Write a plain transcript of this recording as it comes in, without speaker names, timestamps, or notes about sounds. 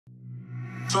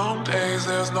Some days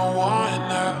there's no one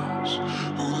else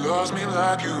who loves me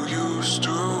like you used to.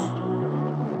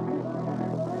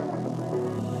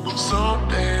 Some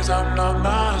days I'm not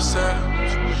myself,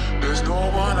 there's no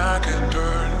one I can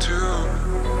turn to.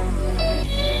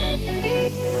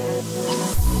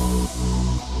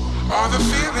 All the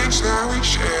feelings that we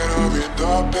shared are in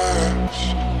the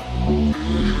past.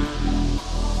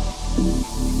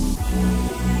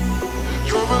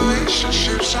 Your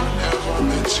relationships are never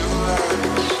meant to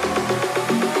last.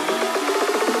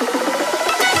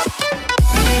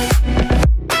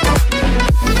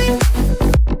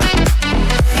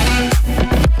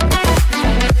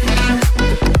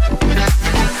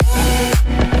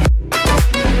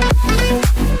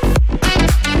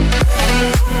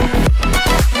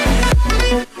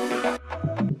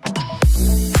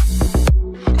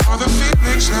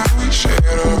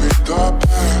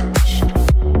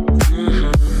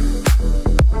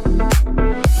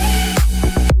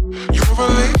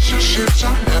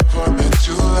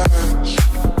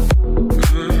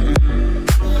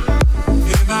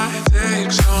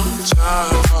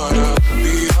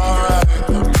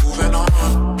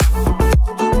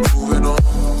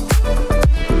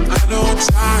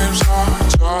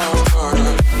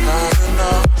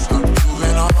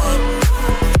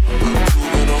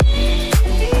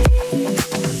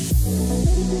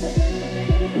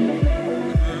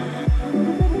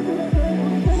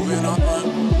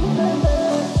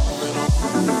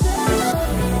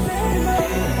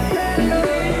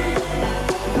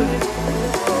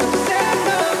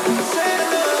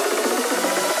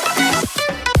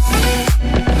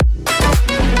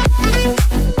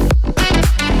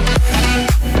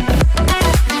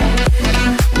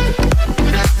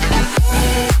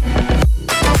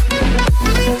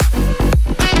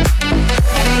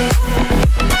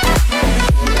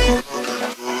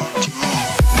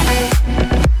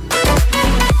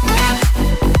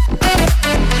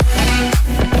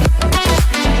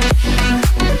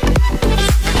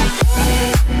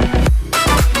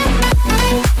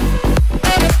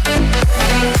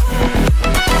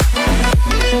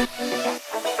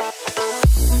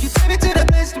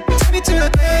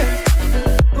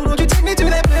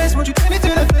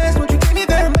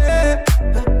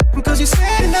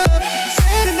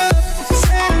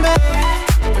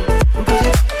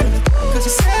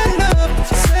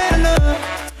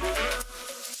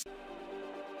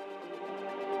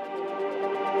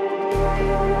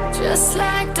 Just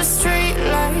like the street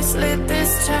lights lit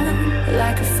this town,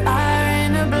 like a fire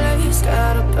in a blaze,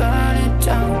 gotta burn it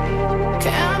down.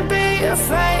 Can't be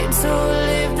afraid to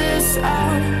leave this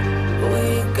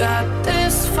out.